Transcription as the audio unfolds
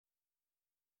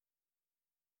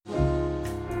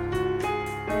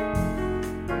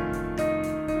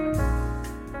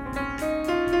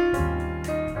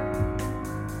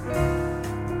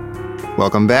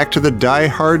Welcome back to the Die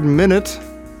Hard Minute.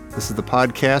 This is the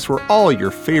podcast where all your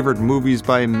favorite Movies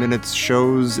by Minutes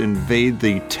shows invade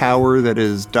the tower that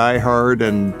is Die Hard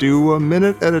and do a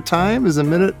minute at a time. Is a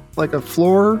minute like a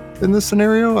floor in this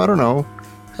scenario? I don't know.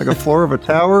 Like a floor of a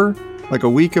tower? Like a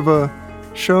week of a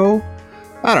show?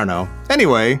 I don't know.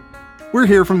 Anyway, we're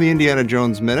here from the Indiana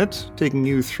Jones Minute, taking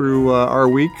you through our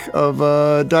week of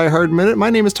Die Hard Minute.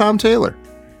 My name is Tom Taylor.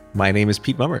 My name is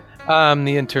Pete Mummert. I'm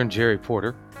the intern, Jerry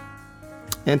Porter.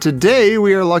 And today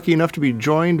we are lucky enough to be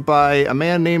joined by a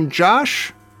man named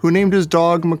Josh, who named his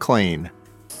dog McClane.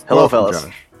 Hello, Welcome, fellas.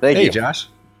 Josh. Thank you. Hey, Josh.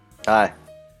 Hi.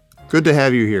 Good to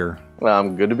have you here. Well,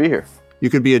 I'm good to be here.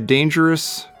 You could be a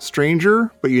dangerous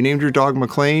stranger, but you named your dog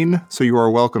McClane, so you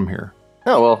are welcome here.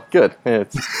 Oh, well, good.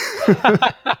 It's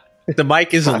The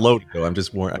mic isn't loaded, though.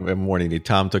 I'm warning you.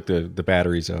 Tom took the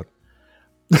batteries out.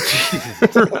 You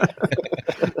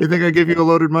think I give you a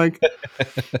loaded mic?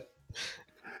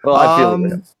 well, I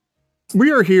feel it. We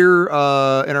are here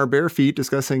in our bare feet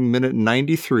discussing minute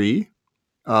 93.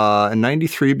 And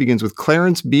 93 begins with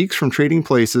Clarence Beeks from Trading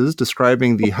Places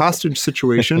describing the hostage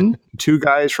situation, two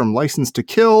guys from License to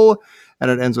Kill, and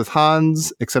it ends with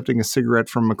Hans accepting a cigarette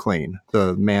from McClane,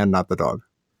 the man, not the dog.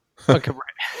 Okay,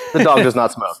 right. The dog does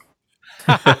not smoke.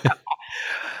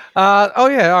 All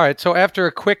right. So after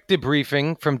a quick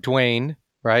debriefing from Dwayne,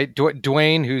 right?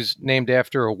 Dwayne, who's named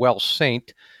after a Welsh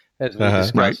saint, as we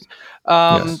discussed.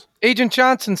 Yes. Agent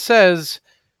Johnson says,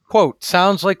 quote,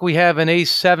 "Sounds like we have an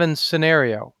A7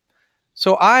 scenario."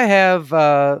 So I have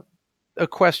a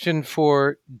question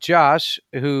for Josh,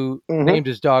 who named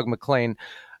his dog McClane.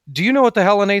 Do you know what the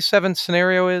hell an A7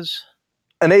 scenario is?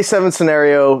 An A7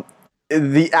 scenario,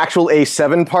 the actual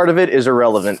A7 part of it is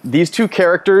irrelevant. These two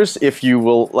characters, if you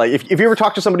will, like, if you ever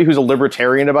talk to somebody who's a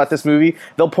libertarian about this movie,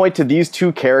 they'll point to these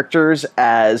two characters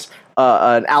as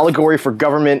an allegory for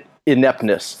government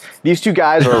ineptness. These two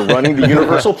guys are running the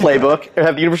Universal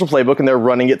Playbook, and they're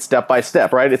running it step by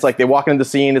step, right? It's like they walk into the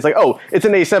scene, it's like, oh, it's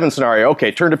an A7 scenario.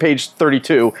 Okay, turn to page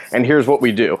 32, and here's what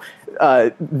we do.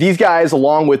 These guys,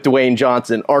 along with Dwayne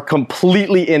Johnson, are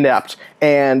completely inept,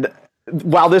 and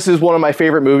while this is one of my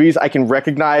favorite movies, I can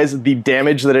recognize the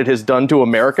damage that it has done to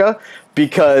America,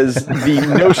 because the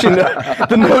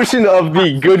notion of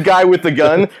the good guy with the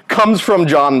gun comes from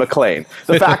John McClane.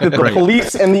 The fact that the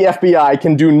police and the FBI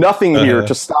can do nothing here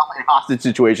to stop a hostage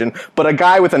situation, but a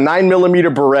guy with a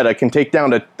 9mm Beretta can take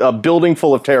down a building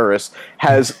full of terrorists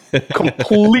has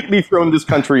completely thrown this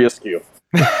country askew.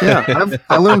 Yeah,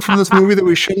 I learned from this movie that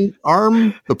we shouldn't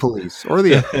arm the police or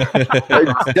the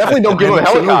Definitely don't give them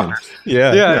helicopters.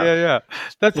 Yeah.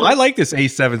 I like this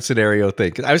A7 scenario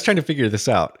thing. I was trying to figure this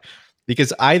out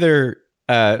because either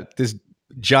this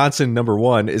Johnson number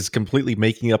one is completely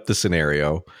making up the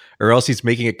scenario, or else he's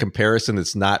making a comparison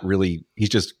that's not really. He's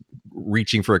just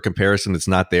reaching for a comparison that's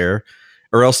not there,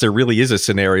 or else there really is a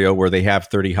scenario where they have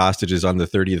 30 hostages on the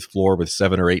 30th floor with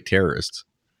 7 or 8 terrorists.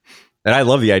 And I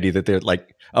love the idea that they're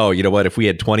like, oh, you know what? If we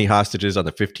had 20 hostages on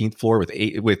the 15th floor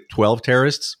with 12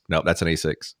 terrorists, no, that's an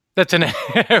A6. That's an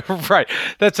right.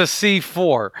 That's a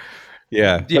C4.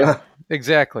 Yeah,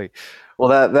 exactly.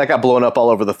 Well, that got blown up all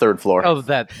over the 3rd floor. Oh,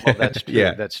 that's true.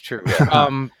 Yeah. That's true.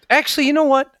 Actually, you know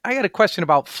what? I got a question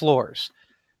about floors,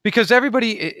 because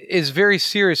everybody is very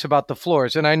serious about the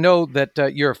floors, and I know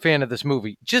that you're a fan of this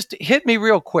movie. Just hit me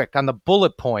real quick on the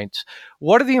bullet points.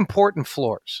 What are the important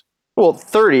floors? Well,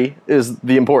 30 is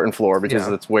the important floor because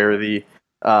that's where the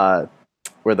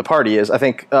party is. I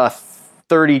think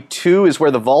 32 is where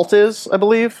the vault is, I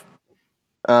believe.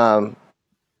 The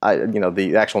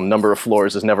actual number of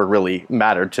floors has never really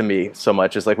mattered to me so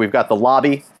much. It's like we've got the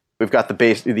lobby, we've got the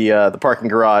base, the parking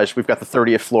garage, we've got the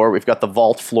 30th floor, we've got the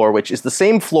vault floor, which is the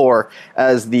same floor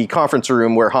as the conference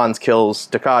room where Hans kills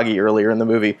Takagi earlier in the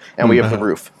movie, and we have the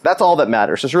roof. That's all that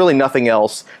matters. There's really nothing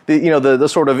else. The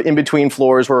sort of in between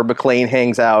floors where McClane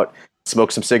hangs out,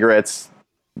 smokes some cigarettes,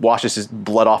 washes his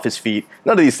blood off his feet.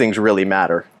 None of these things really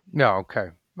matter. No, okay,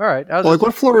 all right.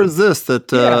 what floor is this?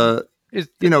 That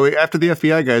after the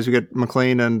FBI guys, we get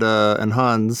McClane and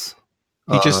Hans.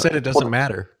 he just said it doesn't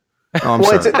matter. Oh, I'm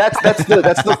Well, sorry. that's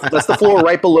the floor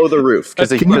right below the roof.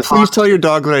 Can you please tell your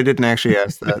dog that I didn't actually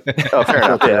ask that? Oh, fair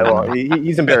enough. Yeah, well,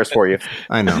 he's embarrassed for you.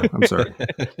 I know. I'm sorry.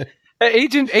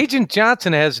 Agent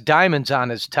Johnson has diamonds on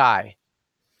his tie.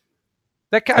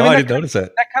 I didn't notice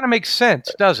that. That kind of makes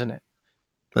sense, doesn't it?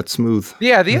 That's smooth.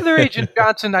 Yeah, the other Agent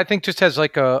Johnson, I think, just has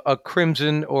like a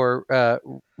crimson or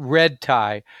red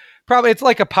tie. Probably it's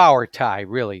like a power tie,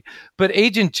 really. But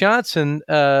Agent Johnson,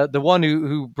 the one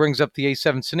who brings up the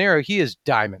A7 scenario, he has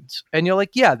diamonds. And you're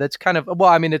like, yeah, that's kind of, well,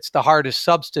 I mean, it's the hardest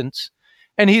substance.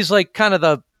 And he's like kind of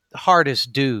the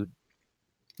hardest dude.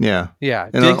 Yeah. Yeah.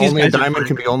 And think these only a guys are diamond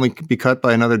can only be cut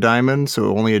by another diamond,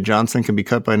 so only a Johnson can be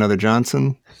cut by another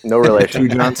Johnson. No relation. Two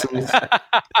Johnsons.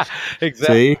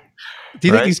 Exactly. See? Do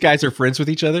you Right? think these guys are friends with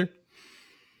each other?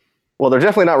 Well, they're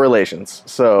definitely not relations.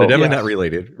 So They're definitely yes. not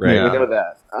related, right? Yeah. we know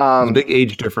that. There's a big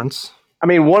age difference. I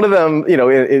mean, one of them, you know,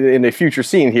 in a future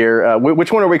scene here,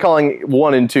 which one are we calling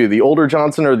 1 and 2? The older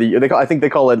Johnson or I think they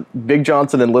call it Big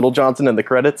Johnson and Little Johnson in the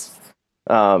credits.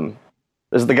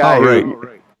 There's the guy right.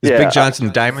 Is yeah, Big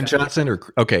Johnson Diamond Johnson or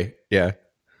okay, yeah.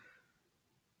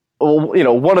 well, you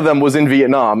know, one of them was in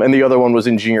Vietnam and the other one was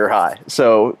in junior high.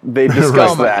 So they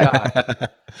discussed Oh my that. God.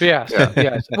 Yes.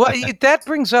 Yes. Well, that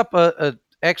brings up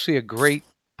actually a great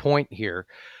point here.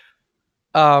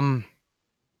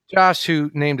 Josh, who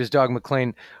named his dog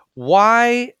McLean,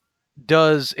 why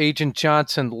does Agent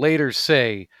Johnson later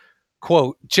say,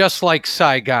 quote, just like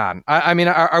Saigon? I mean,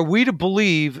 are we to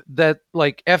believe that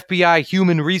like FBI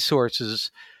human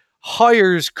resources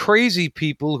hires crazy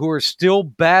people who are still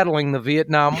battling the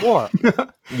Vietnam War?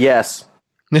 Yes.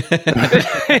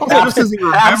 Absolutely.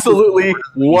 Absolutely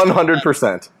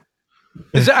 100%.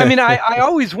 I mean, I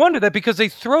always wonder that because they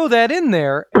throw that in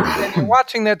there and you're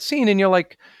watching that scene and you're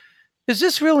like, is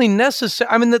this really necessary?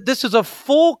 I mean, this is a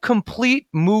full, complete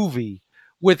movie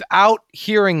without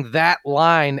hearing that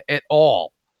line at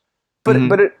all. But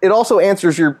it also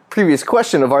answers your previous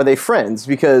question of are they friends?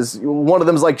 Because one of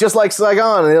them's like, just like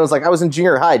Saigon. And it was like, I was in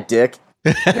junior high, dick.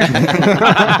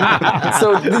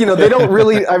 So, you know, they don't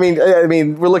really, I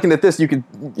mean, we're looking at this, you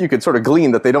could sort of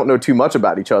glean that they don't know too much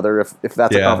about each other if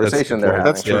that's a Yeah, conversation they're having.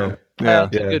 That's true. Yeah.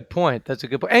 That's a good point. That's a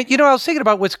good point. And you know, I was thinking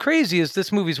about what's crazy is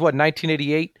this movie's what,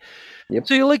 1988? Yep.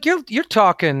 So you're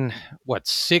talking what,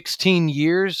 16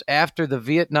 years after the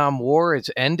Vietnam War has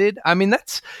ended? I mean,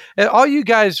 that's all you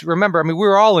guys remember. I mean, we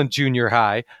were all in junior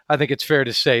high. I think it's fair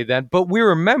to say that, but we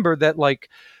remember that like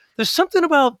there's something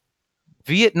about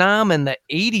Vietnam and the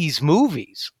 80s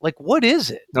movies. Like, what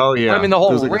is it? Oh, yeah. I mean, the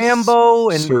whole There's like a Rambo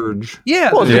and surge.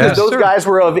 yeah, Well, it's Yeah. because those guys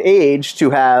were of age to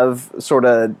have sort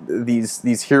of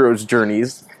these heroes'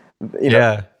 journeys. You know,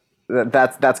 Yeah.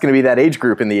 that's going to be that age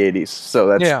group in the 80s. So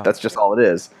that's just all it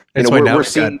is. That's You why know, now we're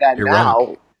it's seeing got that now.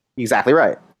 Iraq. Exactly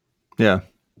right. Yeah.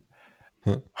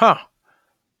 Huh.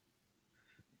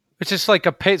 It's just like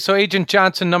so Agent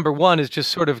Johnson #1 is just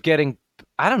sort of getting,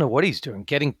 I don't know what he's doing,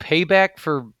 getting payback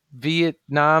for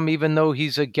Vietnam, even though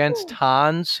he's against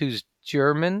Hans, who's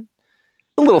German.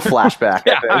 A little flashback.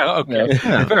 I think. Okay.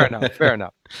 Yeah. Fair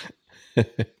enough.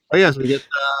 Oh, yes, we get.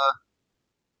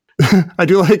 I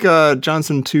do like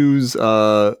Johnson 2's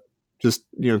just,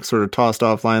 you know, sort of tossed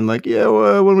off line like, yeah,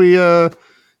 when we,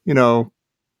 you know,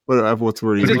 what's the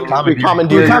word? Is it We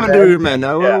Commandeer commandeer your men.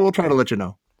 No, Yeah. we'll try to let you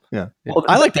know. Yeah. Well,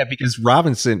 I like that because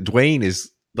Dwayne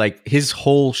is like his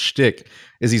whole shtick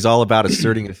is he's all about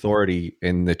asserting authority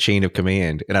in the chain of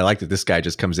command. And I like that this guy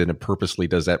just comes in and purposely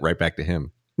does that right back to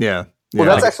him. Yeah. Well,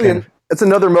 Yeah. that's actually it's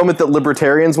another moment that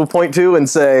libertarians will point to and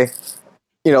say,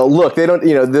 you know, look, they don't,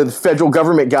 you know, the federal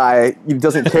government guy, he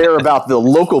doesn't care about the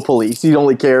local police. He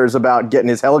only cares about getting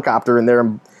his helicopter in there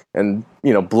and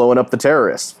you know, blowing up the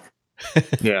terrorists.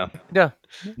 Yeah. Yeah.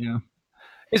 Yeah.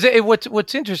 Is it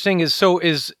what's interesting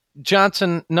is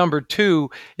Johnson #2,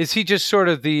 is he just sort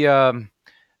of the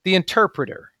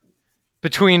interpreter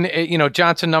between, you know,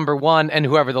 Johnson #1 and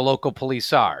whoever the local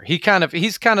police are? He's kind of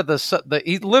he's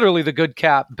literally the good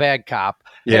cop, bad cop.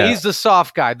 Yeah. And he's the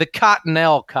soft guy, the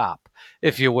Cottonelle cop,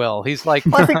 if you will. He's like,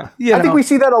 I think you I think know. we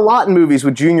see that a lot in movies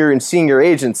with junior and senior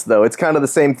agents, though. It's kind of the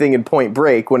same thing in Point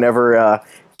Break. Whenever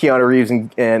Keanu Reeves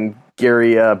and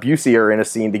Gary Busey are in a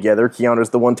scene together,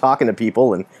 Keanu's the one talking to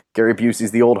people, and Gary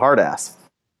Busey's the old hard ass.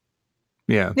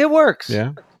 Yeah. It works.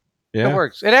 Yeah. It Yeah.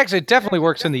 works. It definitely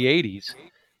works in the 80s.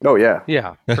 Oh yeah.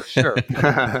 Yeah, for sure.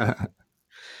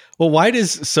 Well, why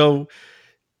does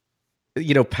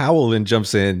you know, Powell then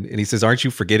jumps in and he says, "Aren't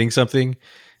you forgetting something?"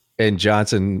 And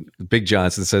Big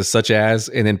Johnson says, "Such as,"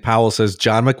 and then Powell says,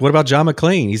 "What about John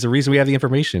McClane? He's the reason we have the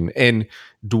information." And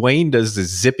Dwayne does the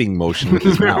zipping motion with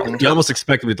his mouth. You almost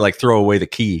expect him to like throw away the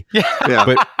key. Yeah.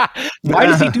 But why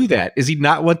does he do that? Does he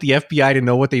not want the FBI to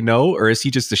know what they know, or is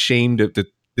he just ashamed that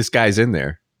this guy's in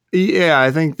there? Yeah,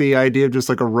 I think the idea of just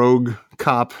like a rogue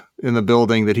cop in the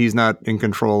building that he's not in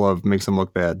control of makes him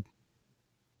look bad.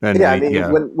 And Yeah, I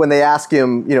mean, when they ask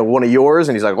him, you know, one of yours,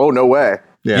 and he's like, "Oh, no way."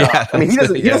 yeah. I mean, he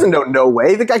doesn't know no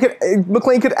way. The guy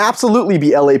McClane could absolutely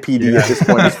be LAPD at this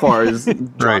point, as far as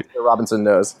Right. John Robinson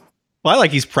knows. Well, I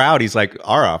like he's proud. He's like,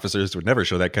 our officers would never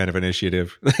show that kind of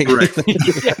initiative. Right.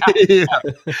 Yeah.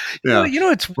 Yeah. You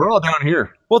know, it's We're all down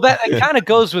here. well that it kind of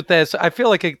goes with this. I feel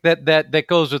like that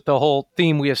goes with the whole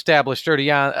theme we established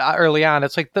early on.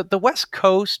 It's like the West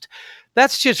Coast.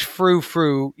 That's just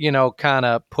frou-frou, kind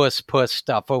of puss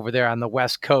stuff over there on the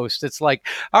West Coast. It's like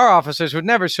our officers would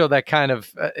never show that kind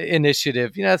of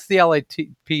initiative. It's the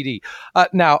LAPD.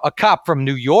 Now, a cop from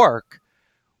New York,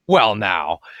 well,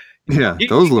 now. Yeah,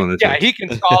 those lunatics. Yeah, he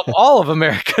can solve all of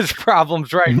America's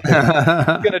problems right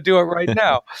now. He's going to do it right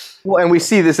now. Well, and we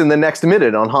see this in the next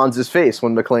minute on Hans's face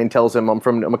when McClane tells him,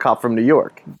 I'm a cop from New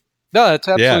York. No, that's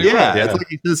absolutely right. Yeah, it's like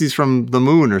he says he's from the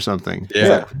moon or something.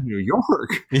 Yeah. New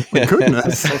York. My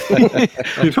goodness.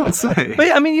 You don't say.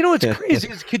 But I mean, what's crazy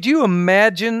is, could you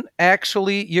imagine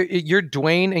actually you're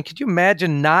Dwayne, and could you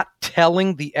imagine not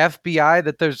telling the FBI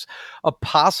that there's a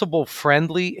possible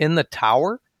friendly in the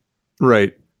tower?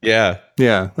 Right. Yeah.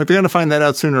 Yeah. Like they're going to find that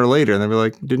out sooner or later. And they'll be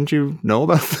like, didn't you know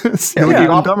about this? Yeah, You're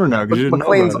even dumber now because you didn't know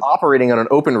McClane's about it. operating on an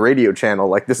open radio channel.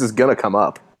 Like, this is going to come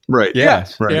up. Right.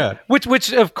 Yes. Right. Yeah.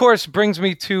 Which of course brings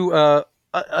me to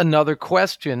another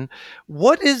question.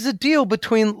 What is the deal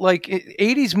between like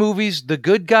 80s movies, the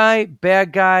good guy,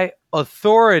 bad guy,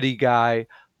 authority guy,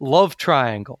 love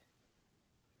triangle?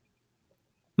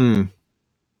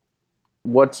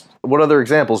 What other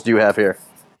examples do you have here?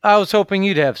 I was hoping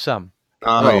you'd have some.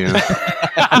 Oh, yeah.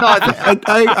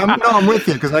 I'm with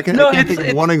you because I can't think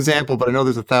of one example, but I know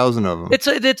there's 1,000 of them. It's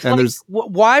like,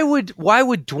 why would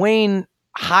Dwayne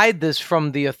hide this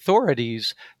from the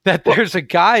authorities that there's a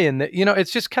guy in that?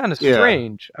 It's just kind of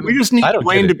strange. I mean, we just need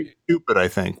Dwayne to be stupid, I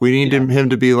think. We need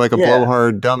him to be like a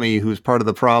blowhard dummy who's part of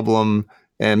the problem.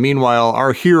 And meanwhile,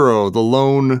 our hero, the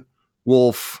lone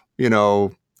wolf,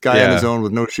 guy on his own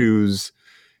with no shoes,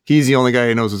 he's the only guy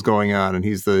who knows what's going on, and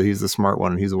he's the smart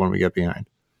one, and he's the one we get behind.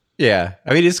 Yeah.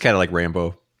 I mean, it's kind of like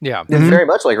Rambo. Yeah. It's very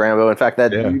much like Rambo. In fact, you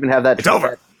even have that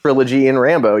trilogy in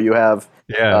Rambo. You have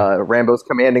Rambo's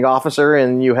commanding officer,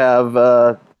 and you have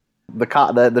the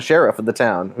sheriff of the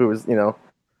town, who is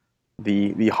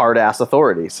the hard ass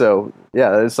authority. So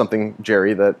that is something,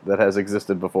 Jerry, that has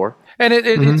existed before. And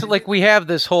it's like we have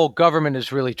this whole government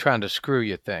is really trying to screw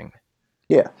you thing.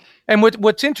 Yeah. And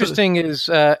what's interesting is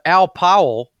Al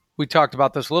Powell. We talked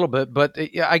about this a little bit, but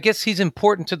I guess he's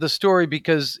important to the story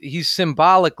because he's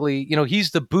symbolically,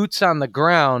 he's the boots on the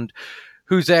ground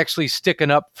who's actually sticking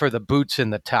up for the boots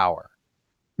in the tower.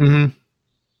 Mm-hmm.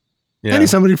 Yeah. And he's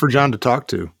somebody for John to talk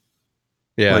to.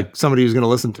 Yeah. Like somebody who's going to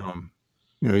listen to him.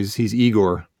 He's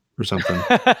Igor or something.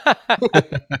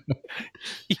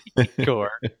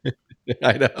 Igor.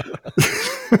 I know.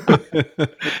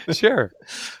 Sure.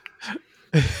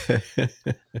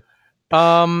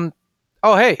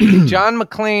 Oh, hey, John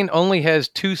McClane only has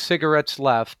 2 cigarettes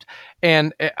left.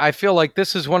 And I feel like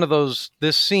this is one of those,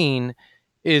 this scene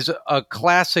is a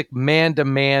classic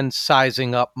man-to-man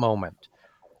sizing up moment.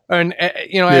 And,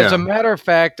 as a matter of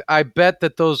fact, I bet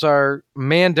that those are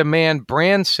man-to-man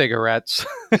brand cigarettes.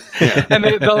 And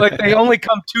they only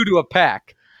come 2 to a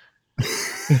pack.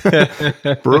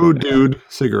 Bro dude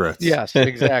cigarettes. Yes,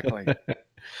 exactly.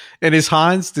 And is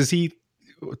Hans, does he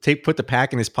put the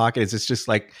pack in his pocket? Is this just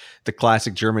like the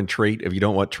classic German trait of you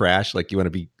don't want trash, like you want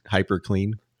to be hyper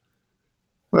clean?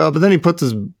 Well, but then he puts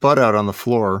his butt out on the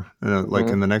floor,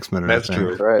 in the next minute. That's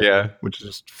true. Right. Yeah. Which is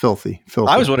just filthy.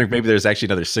 I was wondering if maybe there's actually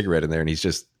another cigarette in there and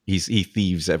he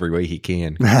thieves every way he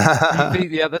can.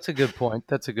 Yeah, that's a good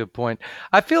point.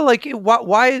 I feel like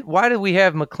why do we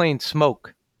have McClane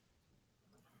smoke?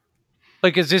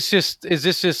 Like, is this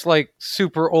just like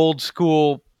super old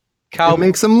school cowboy? It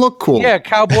makes him look cool. Yeah,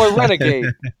 cowboy renegade.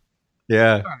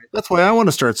 Yeah. That's why I want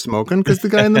to start smoking, because the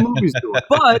guy in the movie's doing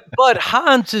it. But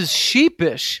Hans is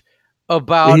sheepish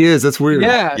about. He is. That's weird.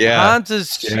 Yeah. Yeah. Hans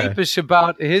is sheepish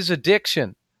about his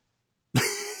addiction.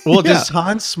 Well, does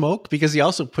Hans smoke? Because he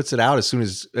also puts it out as soon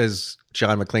as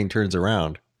John McClane turns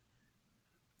around.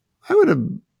 I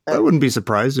wouldn't be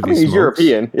surprised if he he's smokes.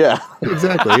 European. Yeah.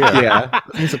 Exactly. Yeah. Yeah.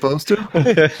 He's supposed to.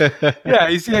 Yeah,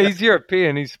 he's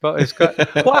European. He's well,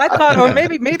 I thought, or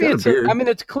maybe it's. beard.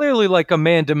 It's clearly like a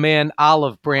man-to-man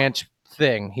olive branch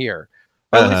thing here.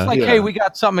 Or at least like, hey, we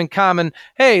got something in common.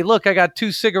 Hey, look, I got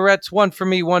 2 cigarettes, one for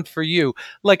me, one for you.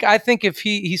 Like, I think if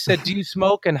he said, "Do you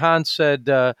smoke?" and Hans said,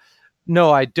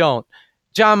 "No, I don't,"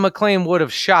 John McClane would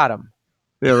have shot him.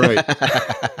 Yeah. Right.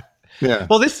 Yeah.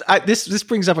 Well, this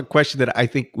brings up a question that I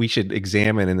think we should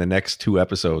examine in the next 2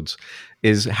 episodes.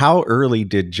 Is how early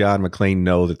did John McClane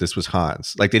know that this was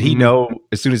Hans? Like, did he know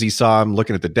as soon as he saw him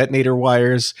looking at the detonator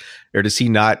wires, or does he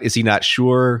not? Is he not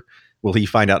sure? Will he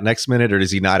find out next minute, or does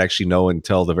he not actually know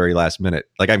until the very last minute?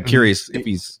 Like, I'm curious if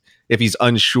he's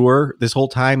unsure this whole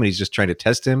time and he's just trying to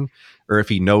test him, or if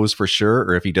he knows for sure,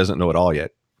 or if he doesn't know at all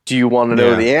yet. Do you want to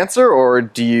know the answer, or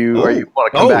or you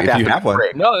want to come back if after you have the one?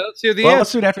 break? No, let's hear the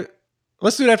answer.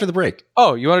 Let's do it after the break.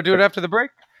 Oh, you want to do it after the break?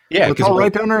 Yeah, Let's all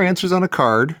write down our answers on a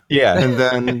card. Yeah. And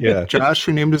then Yeah. Josh,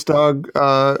 who named his dog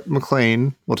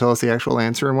McLean, will tell us the actual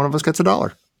answer, and one of us gets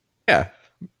 $1. Yeah.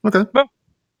 Okay.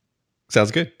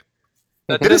 Sounds good.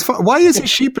 That's It is fun. Why is he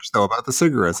sheepish, though, about the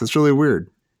cigarettes? It's really weird.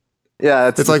 Yeah,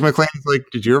 It's like McLean's like,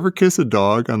 did you ever kiss a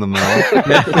dog on the mouth?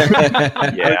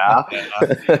 yeah.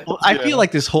 Well, I feel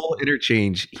like this whole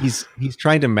interchange, he's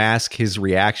trying to mask his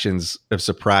reactions of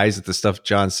surprise at the stuff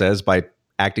John says by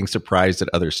acting surprised at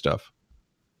other stuff.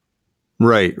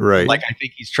 Right. Like I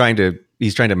think he's trying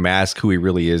to mask who he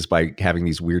really is by having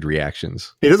these weird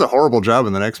reactions. He does a horrible job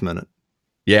in the next minute.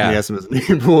 Yeah. He asked him his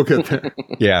name. We'll get there.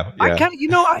 Yeah. I kind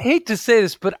of, I hate to say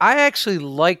this, but I actually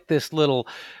like this little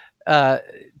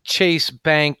Chase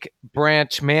Bank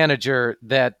branch manager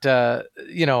that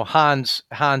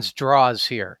Hans draws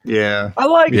here. Yeah. I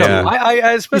like Yeah. him. I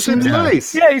especially He seems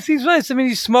nice. Yeah, he seems nice. I mean,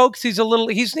 he smokes. He's a little.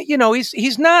 He's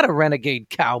not a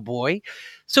renegade cowboy,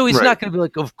 so he's Right. not going to be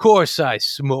like, "Of course I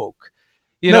smoke."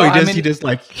 he does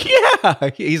like,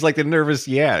 yeah. He's like the nervous,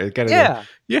 yeah. Kind of Yeah.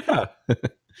 yeah.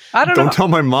 I don't know. Don't tell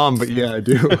my mom, but yeah, I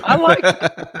do. I like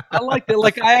that.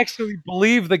 Like, I actually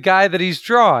believe the guy that he's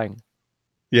drawing.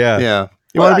 Yeah. Yeah.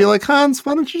 You want to be like, Hans,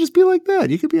 why don't you just be like that?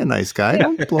 You could be a nice guy.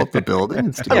 Don't blow up the building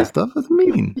and steal stuff. That's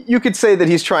mean. You could say that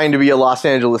he's trying to be a Los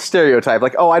Angeles stereotype,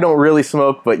 like, oh, I don't really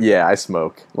smoke, but yeah, I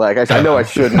smoke. Like, I know I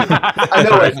shouldn't. I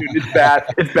know I shouldn't. It's bad.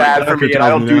 It's bad for me, and I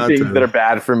don't do things that are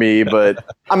bad for me. But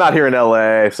I'm out here in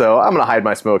LA, so I'm gonna hide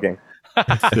my smoking.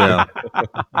 Yeah.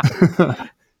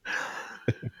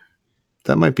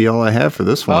 That might be all I have for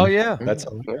this one. Oh yeah, That's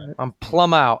I'm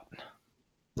plumb out.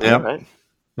 Yeah. All right.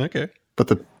 okay. But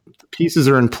the pieces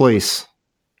are in place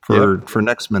for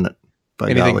next minute. By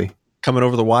Anything golly. coming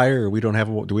over the wire, or we don't have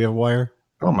do we have a wire?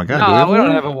 Oh my God. No, we don't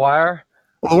one? have a wire.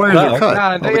 Well, the wires are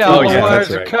cut. No, Oh, the all the cables wires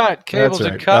that's are right. cut. Cables That's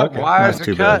are right. cut. Okay. Wires That's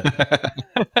are too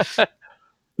cut.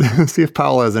 bad. See if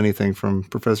Powell has anything from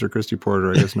Professor Christy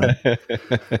Porter. I guess not.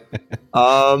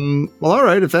 Well, all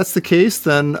right. If that's the case,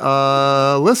 then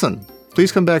listen.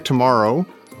 Please come back tomorrow.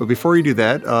 But before you do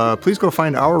that, please go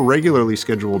find our regularly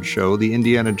scheduled show, the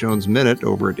Indiana Jones Minute,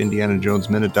 over at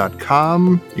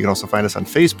indianajonesminute.com. You can also find us on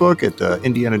Facebook at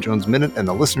Indiana Jones Minute and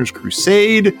the Listener's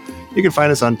Crusade. You can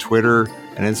find us on Twitter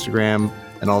and Instagram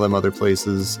and all them other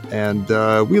places. And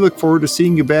we look forward to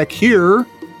seeing you back here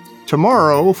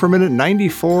tomorrow for minute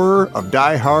 94 of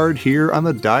Die Hard here on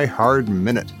the Die Hard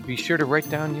Minute. Be sure to write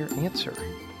down your answer.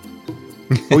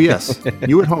 Oh, yes.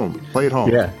 You at home. Play at home.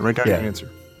 Yeah. And write down Yeah. your answer.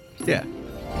 Yeah.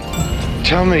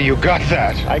 Tell me you got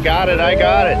that. I got it.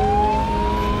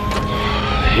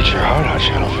 Hit your heart on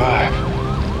Channel 5.